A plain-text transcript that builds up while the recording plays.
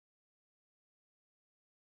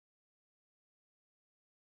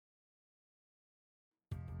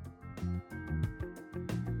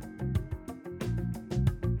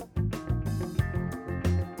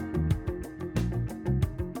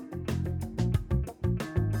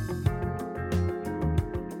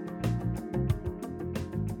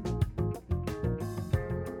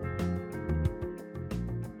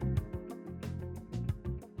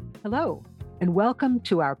Hello, and welcome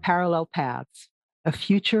to our Parallel Paths, a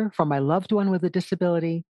future for my loved one with a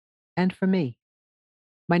disability and for me.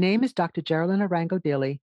 My name is Dr. Geraldine Arango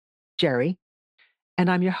Dilly, Jerry,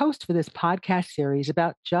 and I'm your host for this podcast series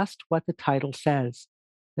about just what the title says,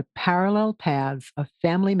 the parallel paths of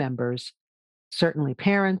family members, certainly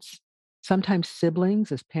parents, sometimes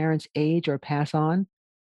siblings as parents age or pass on,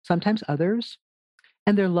 sometimes others,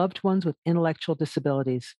 and their loved ones with intellectual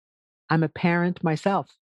disabilities. I'm a parent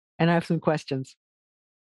myself, and I have some questions.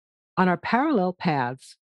 On our parallel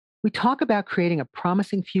paths, we talk about creating a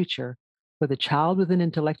promising future for the child with an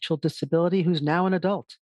intellectual disability who's now an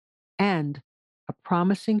adult, and a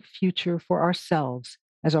promising future for ourselves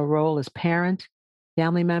as our role as parent,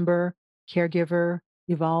 family member, caregiver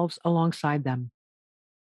evolves alongside them.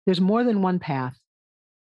 There's more than one path,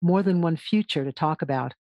 more than one future to talk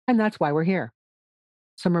about, and that's why we're here.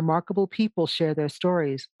 Some remarkable people share their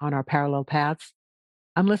stories on our parallel paths.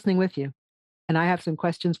 I'm listening with you, and I have some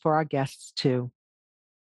questions for our guests too.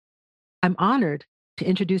 I'm honored to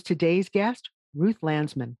introduce today's guest, Ruth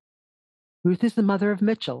Landsman. Ruth is the mother of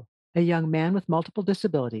Mitchell, a young man with multiple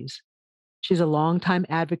disabilities. She's a longtime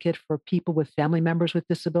advocate for people with family members with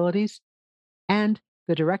disabilities and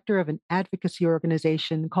the director of an advocacy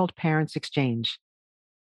organization called Parents Exchange.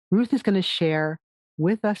 Ruth is going to share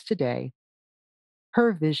with us today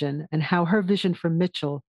her vision and how her vision for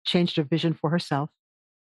Mitchell changed her vision for herself,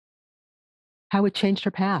 how it changed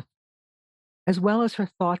her path, as well as her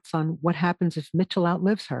thoughts on what happens if Mitchell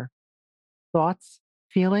outlives her. Thoughts,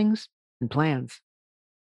 feelings, and plans.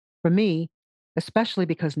 For me, especially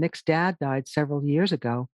because Nick's dad died several years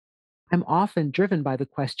ago, I'm often driven by the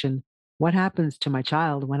question, what happens to my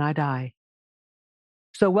child when I die?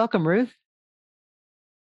 So welcome, Ruth,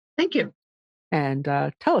 Thank you. and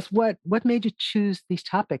tell us what made you choose these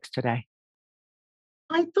topics today?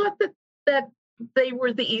 I thought that they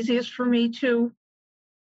were the easiest for me to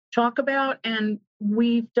talk about, and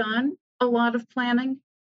we've done a lot of planning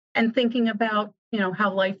and thinking about,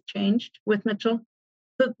 how life changed with Mitchell.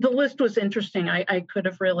 The list was interesting. I could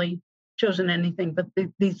have really chosen anything, but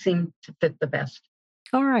these seem to fit the best.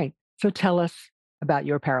 All right. So tell us about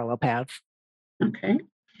your parallel paths. Okay.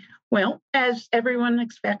 Well, as everyone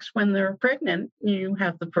expects when they're pregnant, you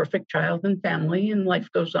have the perfect child and family, and life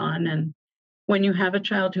goes on. And when you have a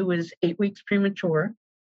child who is 8 weeks premature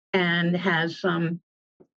and has some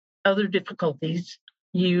other difficulties,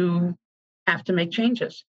 you have to make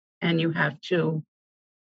changes and you have to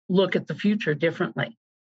look at the future differently.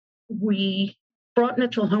 We brought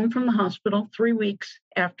Mitchell home from the hospital 3 weeks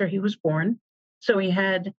after he was born. So he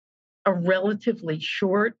had a relatively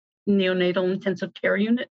short neonatal intensive care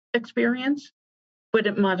unit experience, but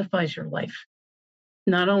it modifies your life.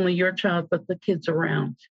 Not only your child, but the kids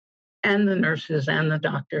around and the nurses and the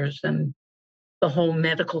doctors and the whole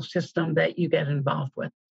medical system that you get involved with.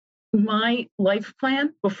 My life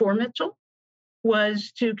plan before Mitchell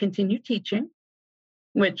was to continue teaching,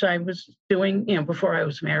 which I was doing, before I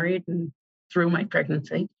was married and through my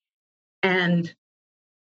pregnancy. And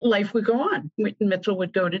life would go on. Mitchell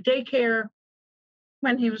would go to daycare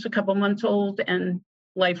when he was a couple months old, and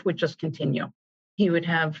life would just continue. He would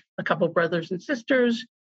have a couple brothers and sisters,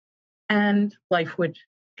 and life would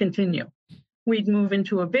continue. We'd move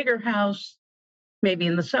into a bigger house, maybe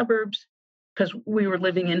in the suburbs, because we were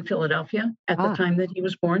living in Philadelphia at the time that he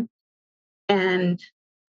was born, and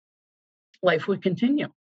life would continue.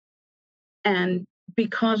 And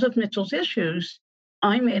because of Mitchell's issues,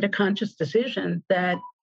 I made a conscious decision that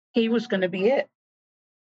he was going to be it.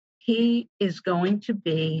 He is going to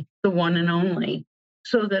be the one and only,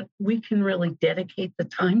 so that we can really dedicate the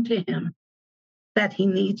time to him that he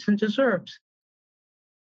needs and deserves.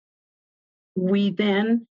 We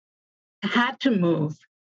then had to move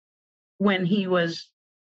when he was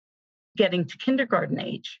getting to kindergarten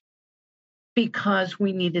age because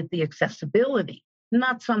we needed the accessibility,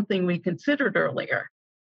 not something we considered earlier.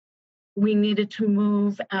 We needed to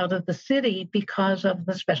move out of the city because of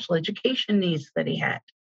the special education needs that he had.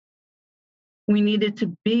 We needed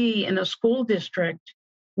to be in a school district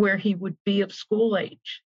where he would be of school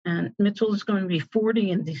age. And Mitchell is going to be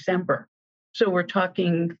 40 in December. So we're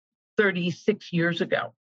talking 36 years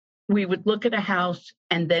ago. We would look at a house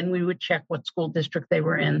and then we would check what school district they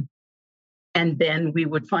were in. And then we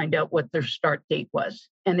would find out what their start date was.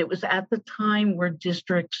 And it was at the time where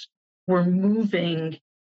districts were moving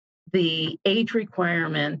the age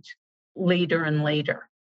requirement later and later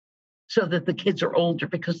so that the kids are older,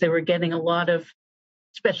 because they were getting a lot of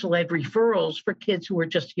special ed referrals for kids who were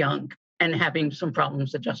just young and having some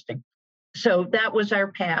problems adjusting. So that was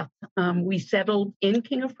our path. We settled in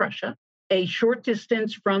King of Prussia, a short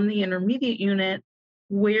distance from the intermediate unit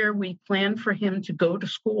where we planned for him to go to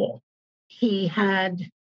school, he had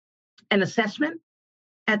an assessment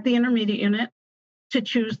at the intermediate unit to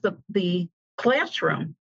choose the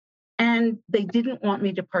classroom, and they didn't want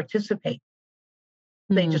me to participate.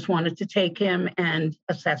 They Mhm. just wanted to take him and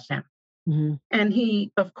assess him. Mhm. And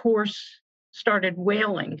he, of course, started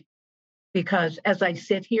wailing because as I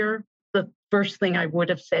sit here, the first thing I would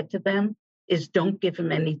have said to them is don't give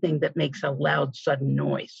him anything that makes a loud, sudden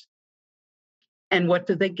noise. And what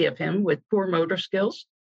do they give him with poor motor skills?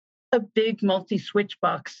 A big multi-switch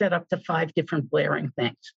box set up to 5 different blaring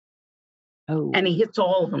things. Oh. And he hits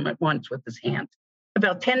all of them at once with his hand.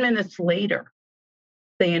 About 10 minutes later,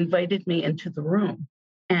 they invited me into the room,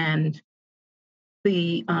 and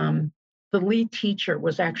the um, the lead teacher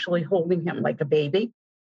was actually holding him like a baby,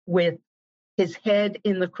 with his head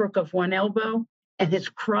in the crook of one elbow and his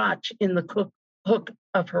crotch in the hook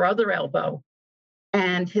of her other elbow,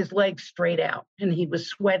 and his legs straight out. And he was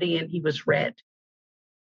sweaty and he was red.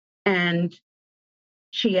 And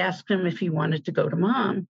she asked him if he wanted to go to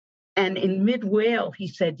mom. And in mid wail, he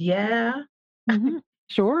said, yeah. Mhm.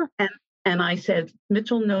 Sure. And, and I said,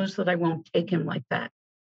 Mitchell knows that I won't take him like that.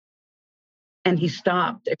 And he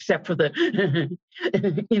stopped, except for the,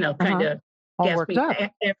 kind Uh-huh. of All worked gasping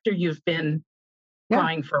up. after you've been Yeah.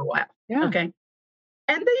 crying for a while. Yeah. Okay.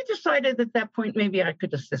 And they decided at that point, maybe I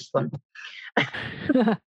could assist them.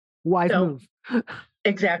 Wise So, move.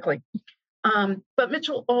 exactly. But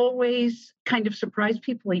Mitchell always kind of surprised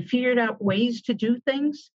people. He figured out ways to do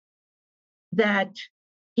things that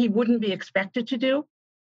he wouldn't be expected to do.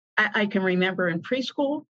 I can remember in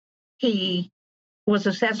preschool, he was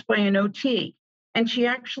assessed by an OT. And she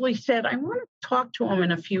actually said, I want to talk to him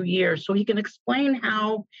in a few years so he can explain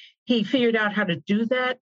how he figured out how to do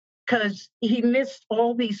that, because he missed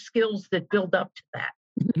all these skills that build up to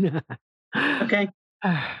that. Okay.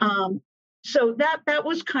 Um, so that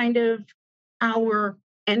was kind of our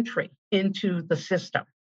entry into the system.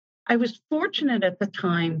 I was fortunate at the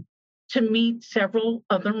time to meet several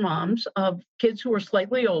other moms of kids who were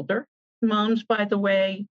slightly older, moms, by the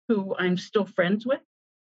way, who I'm still friends with,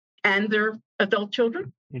 and their adult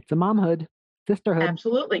children. It's a momhood, sisterhood.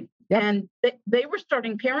 Absolutely. Yep. And they were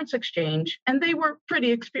starting Parents Exchange, and they were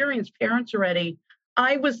pretty experienced parents already.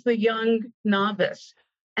 I was the young novice,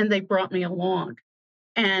 and they brought me along.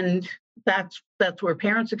 And that's where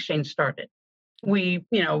Parents Exchange started. We,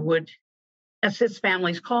 would assist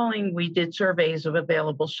families calling. We did surveys of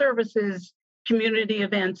available services, community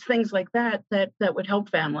events, things like that would help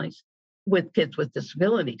families with kids with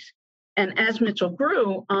disabilities. And as Mitchell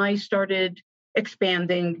grew, I started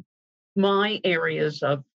expanding my areas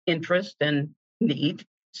of interest and need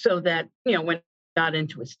so that, when he got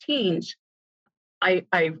into his teens,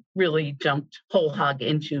 I really jumped whole hog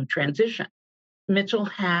into transition. Mitchell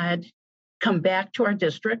had come back to our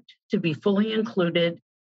district to be fully included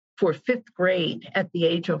for 5th grade at the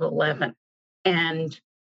age of 11. And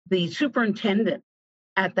the superintendent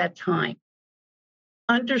at that time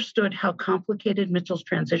understood how complicated Mitchell's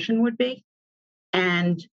transition would be.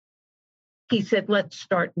 And he said, let's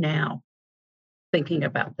start now thinking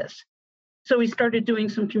about this. So we started doing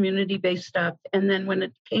some community-based stuff. And then when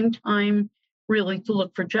it came time really to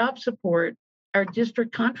look for job support, our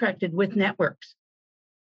district contracted with networks.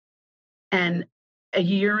 And a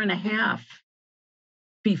year and a half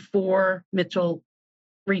before Mitchell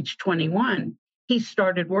reached 21, he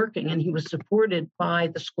started working, and he was supported by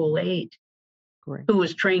the school aide Great. who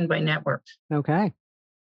was trained by networks. Okay.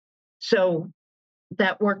 So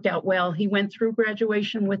that worked out well. He went through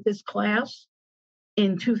graduation with his class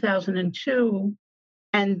in 2002,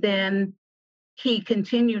 and then he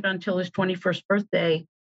continued until his 21st birthday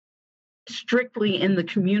strictly in the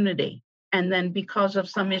community. And then because of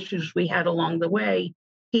some issues we had along the way,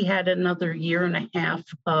 he had another year and a half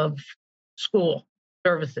of school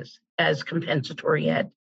services as compensatory ed,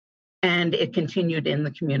 and it continued in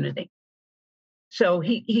the community. So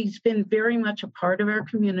he's been very much a part of our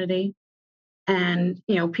community, and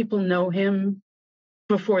people know him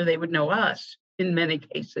before they would know us in many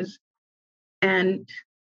cases. And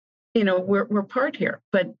we're part here,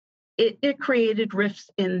 but it created rifts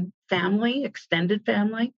in family, extended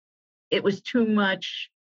family. It was too much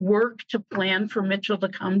work to plan for Mitchell to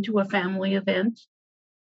come to a family event.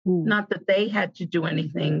 Ooh, Not that they had to do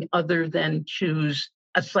anything other than choose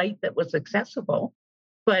a site that was accessible,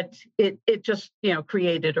 but it just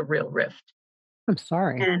created a real rift. I'm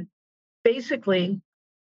sorry. And basically,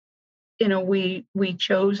 we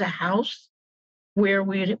chose a house where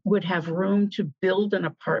we would have room to build an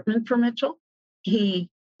apartment for Mitchell. He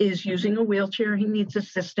is using a wheelchair. He needs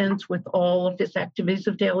assistance with all of his activities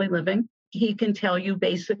of daily living. He can tell you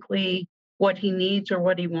basically what he needs or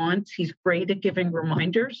what he wants. He's great at giving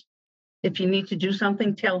reminders. If you need to do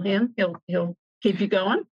something, tell him. He'll keep you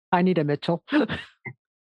going. I need a Mitchell.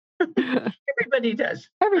 Everybody does.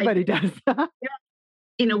 I Everybody do. does.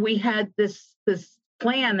 Yeah. We had this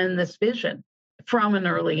plan and this vision from an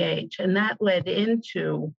early age, and that led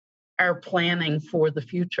into our planning for the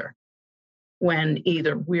future when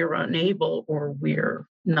either we're unable or we're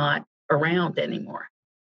not around anymore.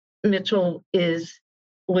 Mitchell is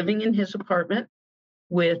living in his apartment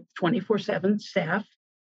with 24/7 staff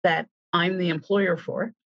that I'm the employer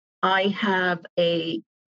for. I have a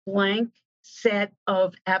blank set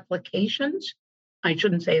of applications. I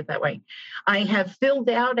shouldn't say it that way. I have filled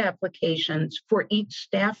out applications for each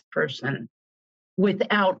staff person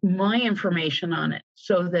without my information on it,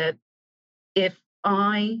 so that if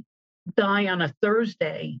I die on a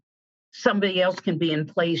Thursday, somebody else can be in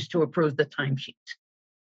place to approve the timesheet.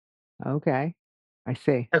 Okay. I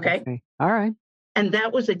see. I Okay. see. All right. And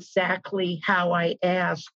that was exactly how I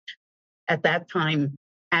asked at that time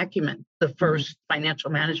Acumen, the Mhm. first financial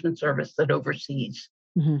management service that oversees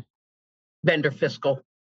Mhm. vendor fiscal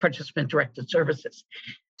participant directed services.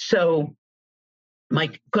 So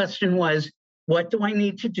my question was, what do I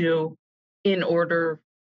need to do in order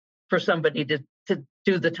for somebody to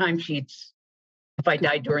do the timesheets if I To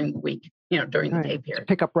die during the week, during the Right. pay To period?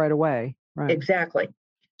 pick up right away. Right. Exactly.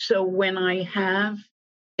 So when I have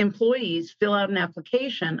employees fill out an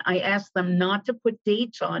application, I ask them not to put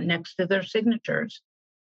dates on next to their signatures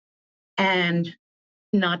and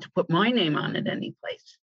not to put my name on it any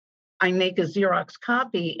place. I make a Xerox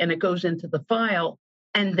copy and it goes into the file,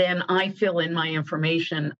 and then I fill in my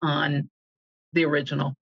information on the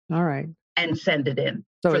original All right. and send it in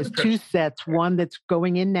So for it's the two person. sets, one that's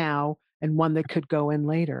going in now and one that could go in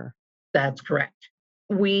later. That's correct.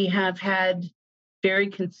 We have had very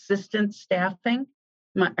consistent staffing.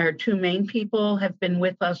 Our two main people have been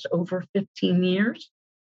with us over 15 years.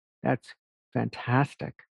 That's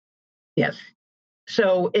fantastic. Yes.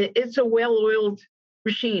 So it's a well-oiled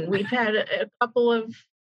machine. We've had a couple of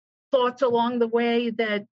thoughts along the way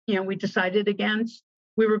that, we decided against.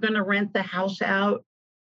 We were going to rent the house out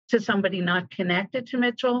to somebody not connected to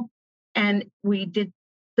Mitchell. And we did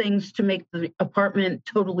things to make the apartment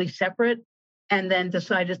totally separate, and then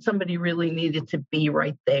decided somebody really needed to be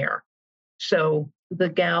right there. So the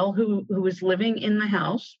gal who was living in the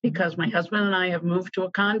house, because my husband and I have moved to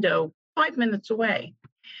a condo 5 minutes away,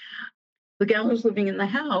 the gal who's living in the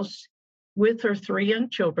house with her three young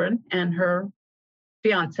children and her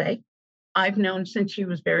fiance, I've known since she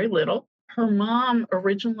was very little. Her mom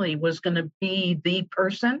originally was going to be the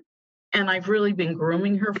person, and I've really been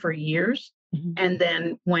grooming her for years. Mhm. And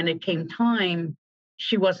then when it came time,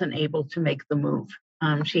 she wasn't able to make the move.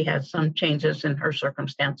 She had some changes in her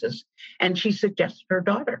circumstances, and she suggested her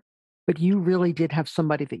daughter. But you really did have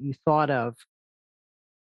somebody that you thought of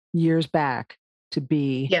years back to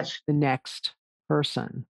be Yes, the next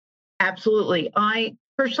person. absolutely.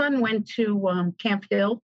 Her son went to Camp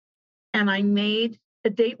Hill, and I made a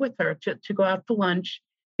date with her to go out to lunch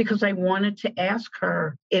because I wanted to ask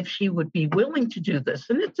her if she would be willing to do this.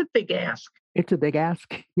 And it's a big ask. It's a big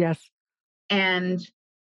ask. Yes. And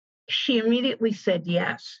she immediately said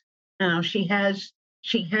yes. Now she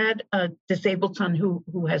had a disabled son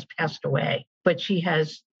who has passed away, but she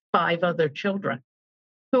has five other children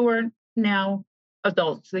who are now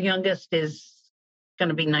adults. The youngest is going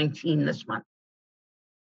to be 19 this month.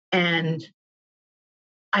 And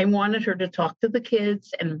I wanted her to talk to the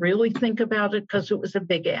kids and really think about it because it was a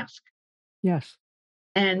big ask. Yes.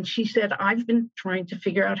 And she said, I've been trying to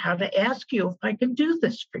figure out how to ask you if I can do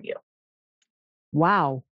this for you.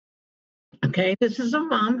 Wow. Okay. This is a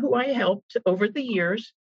mom who I helped over the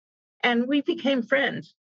years, and we became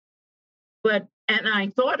friends. And I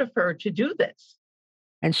thought of her to do this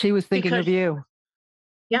And she was thinking because, of you.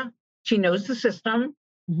 yeah, she knows the system.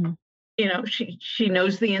 Mhm. She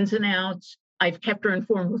knows the ins and outs. I've kept her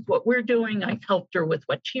informed with what we're doing. I've helped her with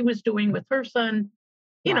what she was doing with her son,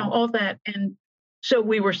 Wow. all that. And so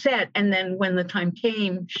we were set. And then when the time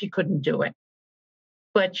came, she couldn't do it.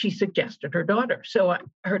 But she suggested her daughter. So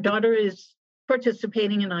her daughter is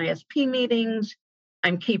participating in ISP meetings.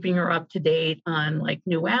 I'm keeping her up to date on like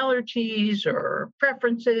new allergies or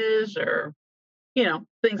preferences or,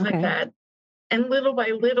 things like Okay. that. And little by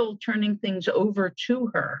little, turning things over to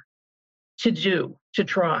her to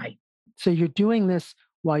try. So you're doing this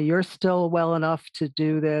while you're still well enough to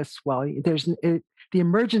do this, while the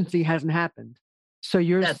emergency hasn't happened. So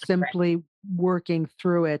you're That's correct. simply working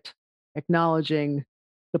through it, acknowledging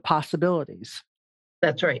the possibilities.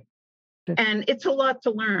 That's right. Th- And it's a lot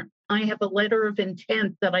to learn. I have a letter of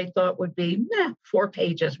intent that I thought would be 4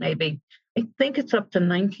 pages maybe, I think it's up to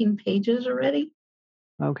 19 pages already,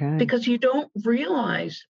 Okay. because you don't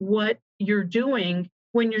realize what you're doing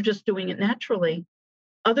when you're just doing it naturally.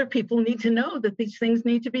 Other people need to know that these things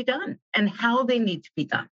need to be done and how they need to be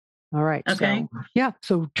done. All right. Okay. So, yeah.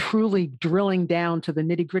 So, truly drilling down to the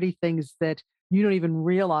nitty gritty things that you don't even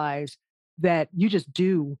realize that you just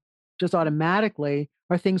do just automatically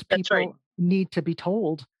are things That's right. people need to be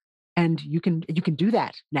told. And you can do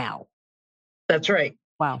that now. That's right.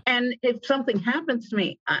 Wow. And if something happens to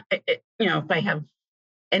me, if I have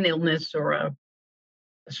an illness or a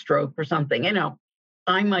stroke or something,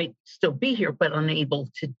 I might still be here, but unable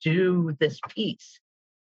to do this piece.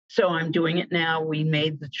 So I'm doing it now. We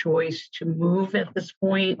made the choice to move at this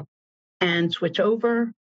point and switch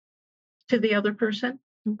over to the other person.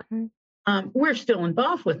 Okay. We're still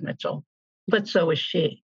involved with Mitchell, but so is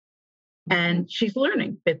she. Okay. And she's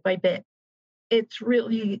learning bit by bit. It's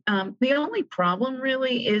really the only problem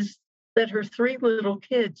really is that her three little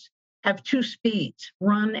kids have two speeds,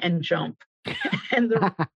 run and jump. And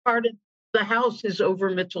the part of the house is over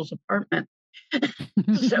Mitchell's apartment.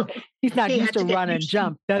 So He's not he used had to to get run and used to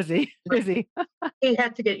jump, does he? Is he? he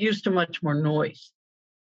had to get used to much more noise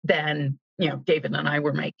than David and I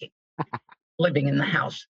were making living in the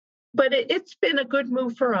house. But it's been a good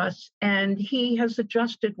move for us, and he has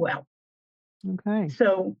adjusted well. Okay.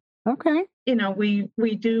 So Okay.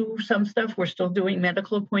 we do some stuff. We're still doing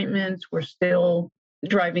medical appointments. We're still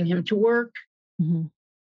driving him to work Mhm.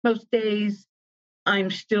 most days.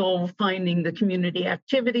 I'm still finding the community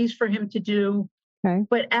activities for him to do. Okay.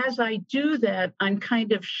 But as I do that, I'm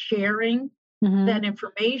kind of sharing Mhm. that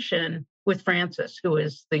information with Frances, who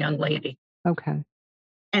is the young lady. Okay.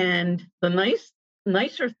 And the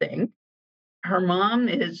nicer thing, her mom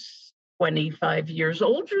is 25 years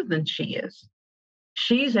older than she is.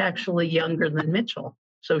 She's actually younger than Mitchell.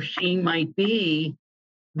 So she might be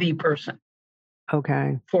the person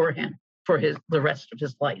Okay. for him for the rest of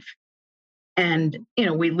his life. And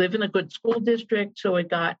we live in a good school district, so it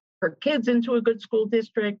got her kids into a good school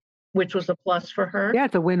district, which was a plus for her. Yeah,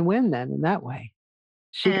 it's a win-win then in that way.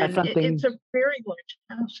 She got And it's something. a very large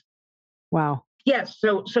house. Wow. Yes,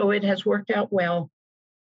 so it has worked out well.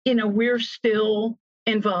 We're still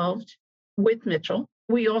involved with Mitchell.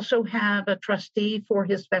 We also have a trustee for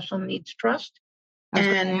his special needs trust. I was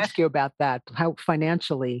gonna And ask you about that, how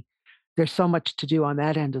financially there's so much to do on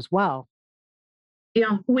that end as well.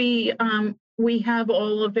 yeah, we have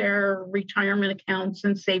all of our retirement accounts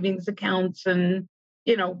and savings accounts and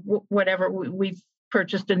whatever we've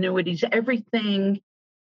purchased annuities. Everything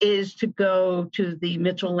is to go to the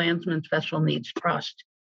Mitchell Landsman Special Needs Trust.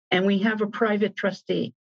 And we have a private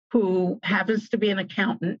trustee who happens to be an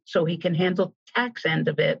accountant, so he can handle the tax end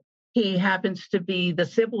of it. He happens to be the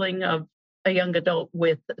sibling of a young adult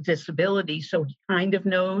with a disability, so he kind of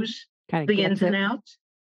knows Kinda the gets ins and it. outs.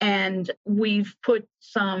 And we've put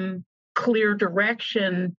some clear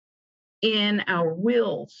direction in our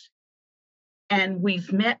wills. And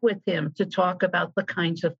we've met with him to talk about the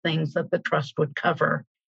kinds of things that the trust would cover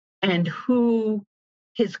and who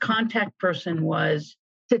his contact person was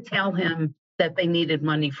to tell him that they needed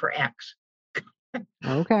money for X.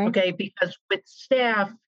 Okay. Okay. Because with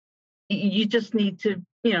staff, you just need to,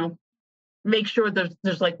 make sure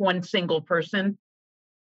there's like one single person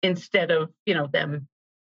instead of, them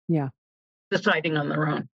Yeah. deciding on their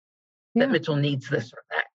own that Yeah. Mitchell needs this or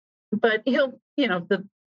that. But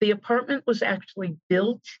the apartment was actually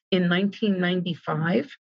built in 1995.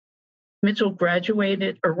 Mitchell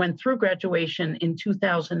graduated or went through graduation in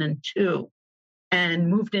 2002 and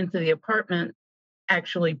moved into the apartment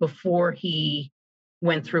actually before he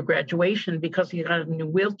went through graduation because he got a new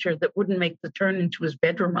wheelchair that wouldn't make the turn into his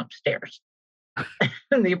bedroom upstairs.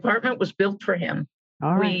 And the apartment was built for him.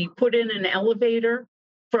 All right. We put in an elevator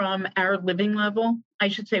from our living level. I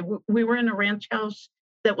should say we were in a ranch house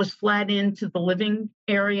that was flat into the living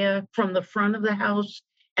area from the front of the house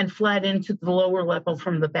and flat into the lower level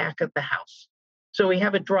from the back of the house. So we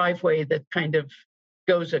have a driveway that kind of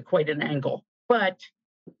goes at quite an angle. But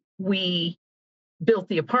we built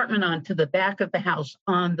the apartment onto the back of the house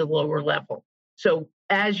on the lower level. So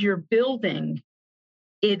as you're building,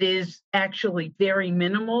 it is actually very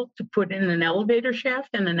minimal to put in an elevator shaft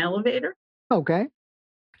and an elevator. Okay.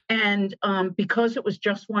 And because it was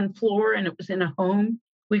just one floor and it was in a home,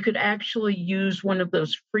 we could actually use one of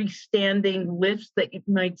those freestanding lifts that you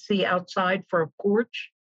might see outside for a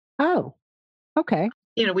porch. Oh, okay.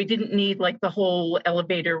 We didn't need like the whole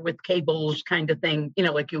elevator with cables kind of thing,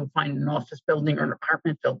 like you would find in an office building or an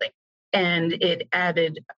apartment building. And it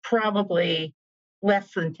added probably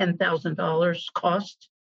less than $10,000 cost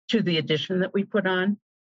to the addition that we put on.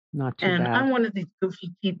 Not too And I'm bad. one of these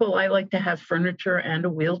goofy people. I like to have furniture and a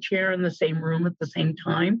wheelchair in the same room at the same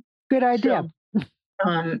time. Good idea. So,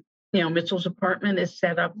 um, Mitchell's apartment is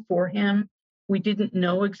set up for him. We didn't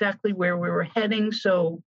know exactly where we were heading,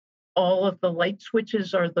 so all of the light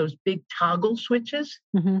switches are those big toggle switches,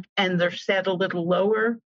 Mhm. and they're set a little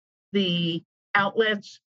lower. The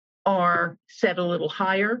outlets are set a little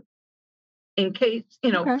higher in case,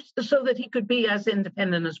 Okay. so that he could be as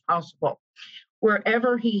independent as possible.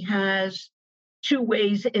 Wherever he has two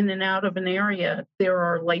ways in and out of an area, there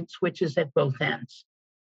are light switches at both ends.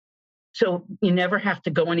 So you never have to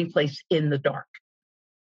go anyplace in the dark.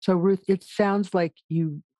 So, Ruth, it sounds like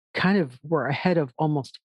you kind of were ahead of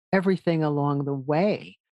almost everything along the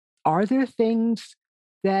way. Are there things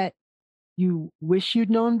that you wish you'd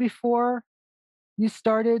known before you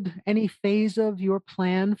started any phase of your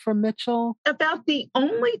plan for Mitchell? About the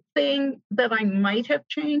only thing that I might have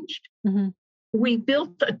changed, Mhm. we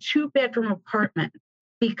built a two-bedroom apartment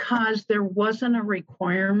because there wasn't a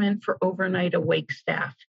requirement for overnight awake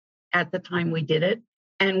staff at the time we did it.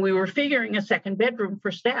 And we were figuring a second bedroom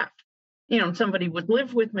for staff. Somebody would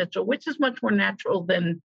live with Mitchell, which is much more natural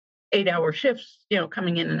than 8-hour shifts,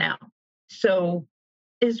 coming in and out. So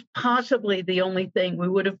is possibly the only thing. We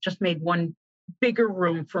would have just made one bigger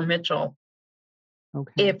room for Mitchell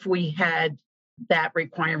Okay. if we had that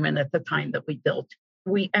requirement at the time that we built.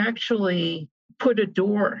 We actually put a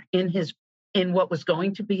door in what was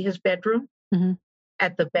going to be his bedroom Mhm.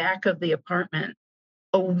 at the back of the apartment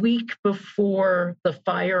a week before the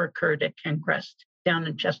fire occurred at Kencrest down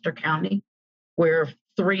in Chester County, where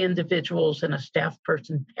three individuals and a staff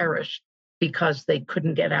person perished because they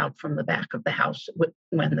couldn't get out from the back of the house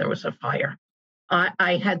when there was a fire.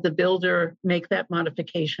 I had the builder make that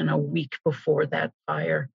modification a week before that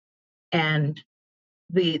fire, and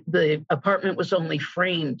the apartment was only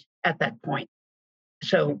framed at that point.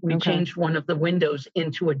 So we Okay. changed one of the windows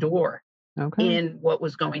into a door Okay. in what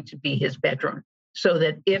was going to be his bedroom, so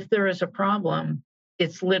that if there is a problem,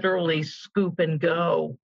 it's literally scoop and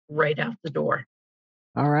go right out the door.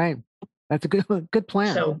 All right. That's a good good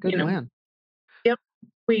plan. So, Good plan. yep,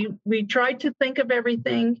 we tried to think of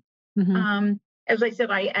everything. Mhm. Um, as I said,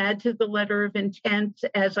 I add to the letter of intent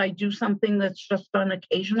as I do something that's just done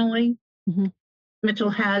occasionally. Mhm. Mitchell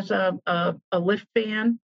has a lift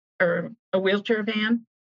van or a wheelchair van,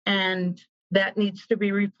 and that needs to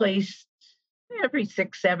be replaced every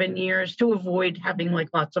 6, 7 years to avoid having like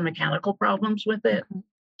lots of mechanical problems with it. Okay.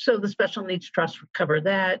 So the special needs trust would cover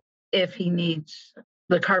that. If he needs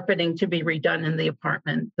the carpeting to be redone in the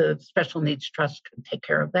apartment, the special needs trust can take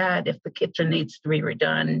care of that. If the kitchen needs to be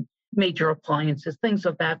redone, major appliances, things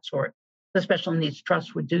of that sort, the special needs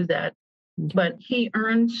trust would do that. Okay. But he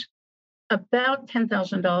earns about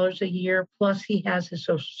 $10,000 a year, plus he has his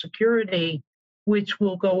Social Security, which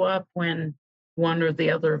will go up when one or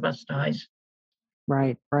the other of us dies.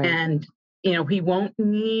 Right. Right. And, he won't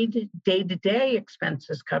need day to day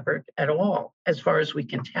expenses covered at all, as far as we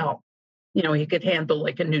can tell. He could handle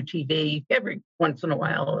like a new TV every once in a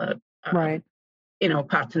while, Right.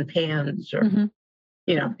 pots and pans, or, Mhm.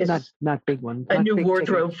 Not his, not big ones, a not new big ticket.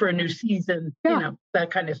 wardrobe for a new season, Yeah. that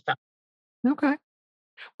kind of stuff. Okay.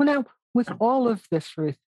 Well, now with all of this,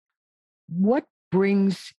 Ruth, what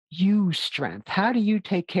brings you strength? How do you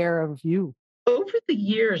take care of you? Over the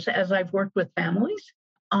years, as I've worked with families,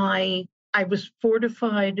 I I was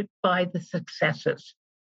fortified by the successes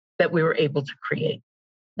that we were able to create.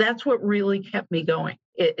 That's what really kept me going.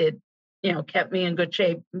 It kept me in good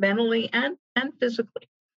shape mentally and physically.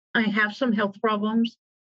 I have some health problems.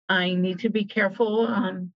 I need to be careful.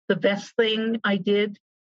 The best thing I did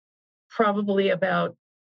probably about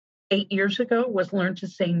 8 years ago was learn to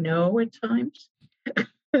say no at times.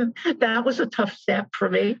 That was a tough step for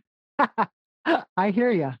me. I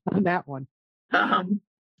hear you on that one. Um,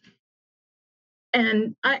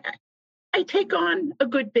 and I take on a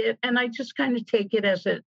good bit, and I just kind of take it as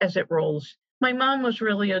it rolls. My mom was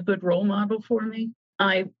really a good role model for me.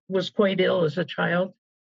 I was quite ill as a child,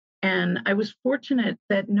 and I was fortunate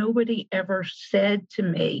that nobody ever said to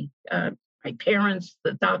me, my parents,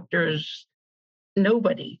 the doctors,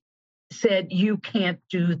 nobody said, "You can't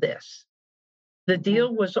do this." The Okay.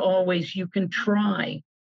 deal was always, "You can try,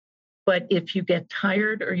 but if you get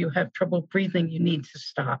tired or you have trouble breathing, you need to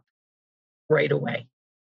stop right away."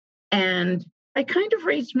 And I kind of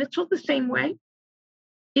raised Mitchell the same way.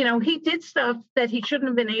 He did stuff that he shouldn't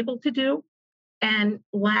have been able to do and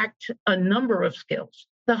lacked a number of skills.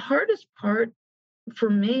 The hardest part for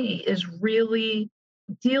me is really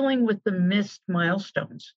dealing with the missed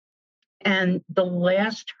milestones. And the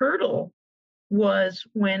last hurdle was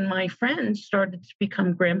when my friends started to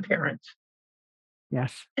become grandparents.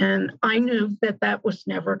 Yes. And I knew that that was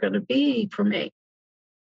never going to be for me.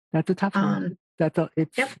 That's a tough one. Um,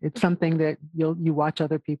 yep, It's something that you watch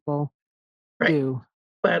other people right. do.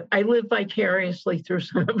 But I live vicariously through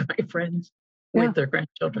some of my friends Yeah. with their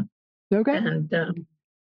grandchildren. Okay. And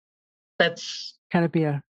that's, Kind of be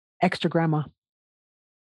a extra grandma.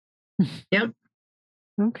 yep.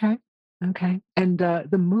 Okay. Okay. And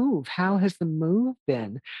the move, how has the move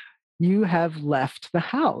been? You have left the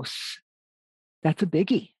house. That's a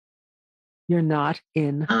biggie. You're not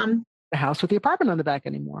in Um, the house with the apartment on the back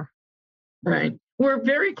anymore. right. We're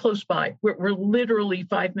very close by. We're literally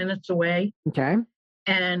 5 minutes away. Okay.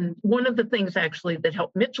 And one of the things actually that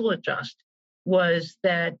helped Mitchell adjust was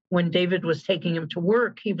that when David was taking him to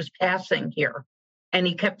work, he was passing here and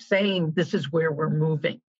he kept saying, "This is where we're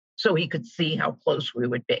moving." So he could see how close we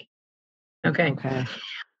would be. Okay. Okay.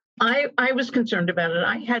 I was concerned about it.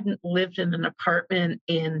 I hadn't lived in an apartment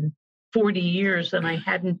in 40 years and I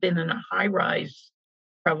hadn't been in a high rise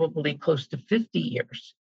probably close to 50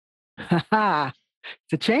 years.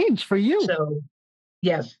 It's a change for you. So,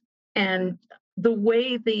 yes. And the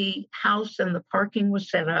way the house and the parking was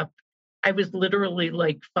set up, I was literally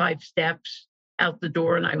like 5 steps out the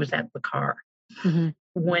door and I was at the car. Mhm.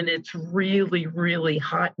 When it's really, really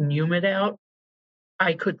hot and humid out,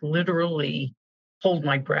 I could literally hold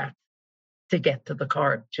my breath to get to the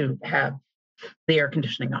car to have the air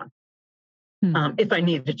conditioning on, Hmm. if I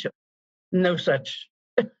needed to. No such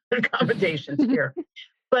accommodations here.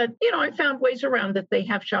 But, I found ways around it. They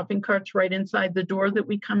have shopping carts right inside the door that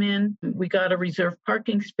we come in. We got a reserved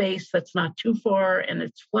parking space that's not too far and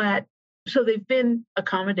it's flat. So they've been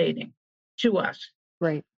accommodating to us.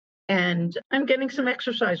 Right. And I'm getting some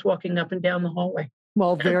exercise walking up and down the hallway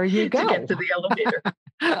Well, there you to get go. to the elevator.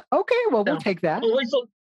 Okay, well, we'll So take that.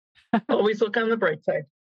 always look on the bright side.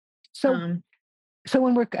 So Um,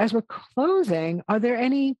 so as we're closing, are there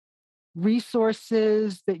any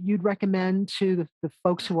resources that you'd recommend to the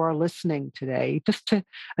folks who are listening today, just to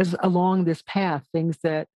as along this path, things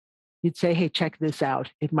that you'd say, "Hey, check this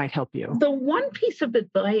out. It might help you." the one piece of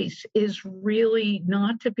advice is really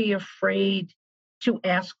not to be afraid to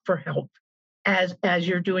ask for help as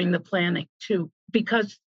you're doing the planning too,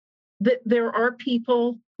 because there are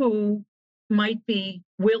people who might be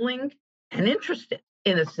willing and interested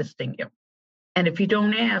in assisting you. And if you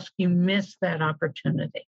don't ask, you miss that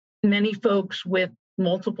opportunity. Many folks with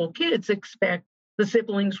multiple kids expect the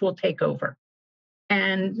siblings will take over.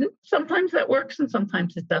 And sometimes that works and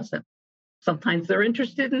sometimes it doesn't. Sometimes they're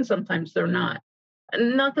interested and sometimes they're not.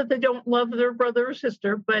 Not that they don't love their brother or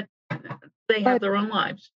sister, but they have But their own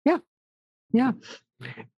lives. yeah, yeah.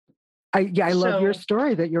 I love your So,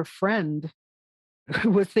 story that your friend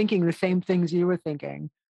was thinking the same things you were thinking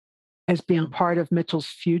as yeah, being part of Mitchell's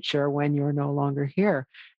future when you're no longer here.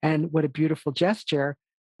 And what a beautiful gesture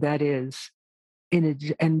that is. And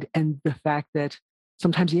the fact that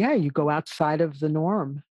sometimes, yeah, you go outside of the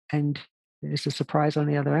norm and there's a surprise on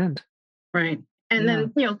the other end. right. And Yeah.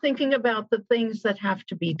 then, thinking about the things that have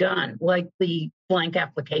to be done, like the blank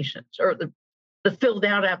applications or the filled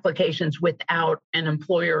out applications without an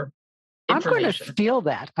employer I'm going to information. steal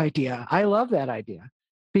that idea. I love that idea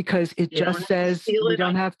because it You don't just have to says steal we it.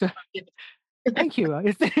 don't have to. I'll give Thank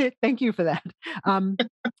you. Thank you for that. Um,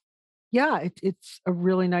 yeah, it's a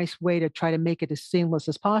really nice way to try to make it as seamless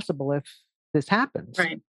as possible if this happens.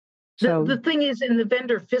 right. The So, thing is, in the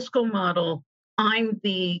vendor fiscal model, I'm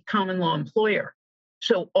the common law employer.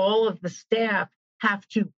 So all of the staff have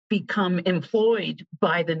to become employed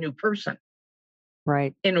by the new person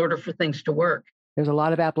right, in order for things to work. there's a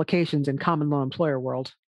lot of applications in common law employer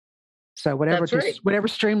world. So That's right. whatever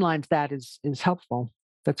streamlines that is helpful.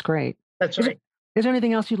 That's great. That's Is it right. is there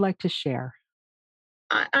anything else you'd like to share?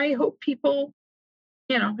 I hope people,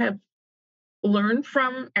 have learned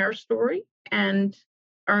from our story and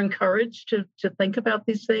are encouraged to think about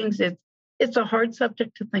these things. It's a hard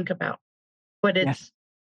subject to think about, but Yes. it's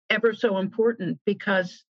ever so important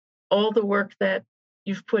because all the work that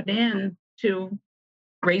you've put in to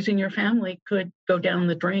raising your family could go down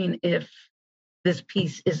the drain if this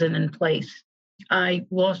piece isn't in place. I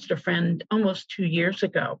lost a friend almost 2 years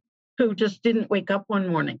ago who just didn't wake up one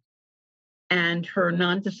morning, and her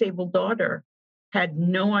non disabled daughter had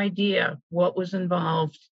no idea what was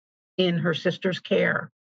involved in her sister's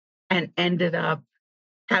care and ended up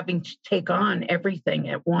having to take on everything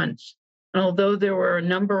at once. And although there were a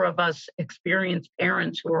number of us experienced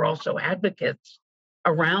parents who were also advocates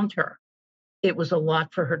around her, it was a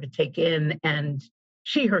lot for her to take in. And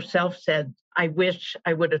she herself said, "I wish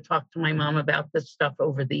I would have talked to my mom about this stuff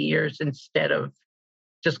over the years instead of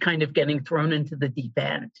just kind of getting thrown into the deep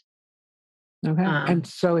end." Okay. And Um,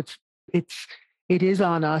 so it's it is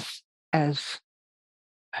on us as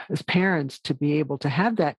parents to be able to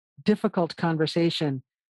have that difficult conversation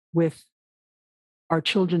with our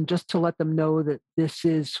children, just to let them know that this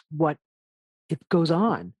is what it goes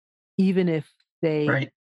on, even if they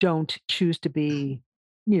Right. don't choose to be,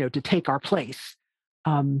 to take our place.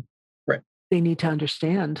 Um, Right. they need to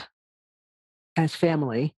understand as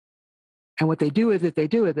family, and what they do with it, they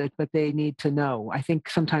do with it, but they need to know. I think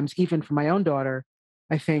sometimes, even for my own daughter,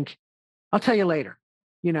 I think, I'll tell you later,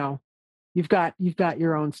 you know, you've got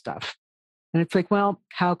your own stuff. And it's like, well,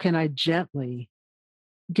 how can I gently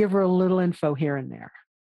give her a little info here and there?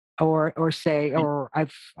 Or say, Right. or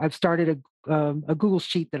I've started a Google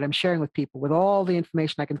sheet that I'm sharing with people with all the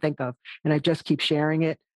information I can think of, and I just keep sharing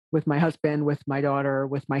it with my husband, with my daughter,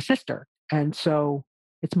 with my sister, and so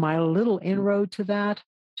it's my little inroad to that,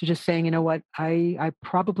 to just saying, you know what, I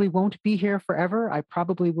probably won't be here forever. I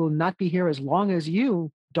probably will not be here as long as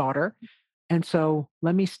you, daughter, and so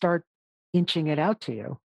let me start inching it out to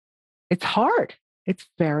you. It's hard. It's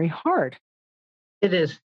very hard, It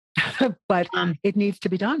is. but Um, it needs to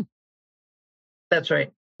be done. that's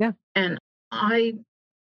right. Yeah. And I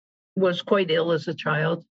was quite ill as a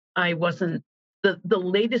child. I wasn't the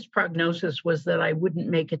latest prognosis was that I wouldn't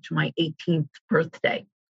make it to my 18th birthday.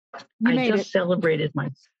 You I made it. just celebrated my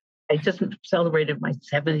I just celebrated my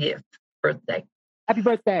 70th birthday. Happy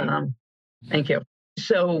birthday. Um, thank you.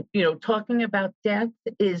 So, talking about death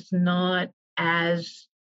is not as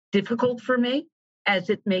difficult for me as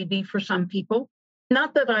it may be for some people.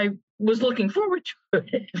 Not that I was looking forward to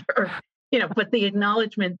it, but the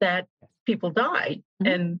acknowledgement that people die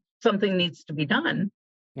Mhm. and something needs to be done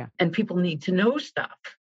Yeah. and people need to know stuff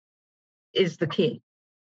is the key.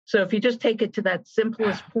 So if you just take it to that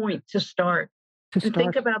simplest point to start To and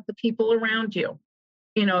think start. about the people around you.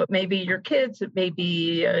 It may be your kids, it may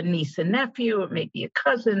be a niece and nephew, it may be a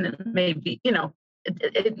cousin, it may be,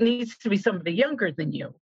 it needs to be somebody younger than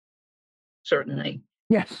you, certainly.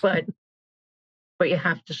 Yes. But you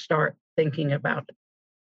have to start thinking about it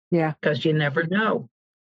Yeah. because you never know.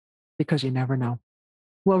 Because you never know.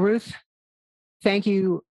 Well, Ruth, thank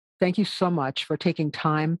you. Thank you so much for taking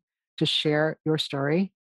time to share your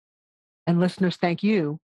story. And listeners, thank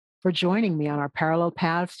you for joining me on our parallel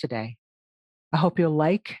paths today. I hope you'll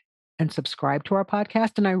like and subscribe to our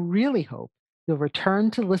podcast. And I really hope you'll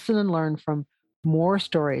return to listen and learn from more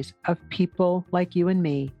stories of people like you and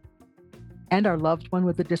me and our loved one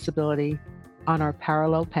with a disability on our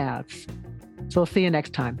parallel paths. So I'll see you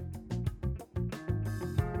next time.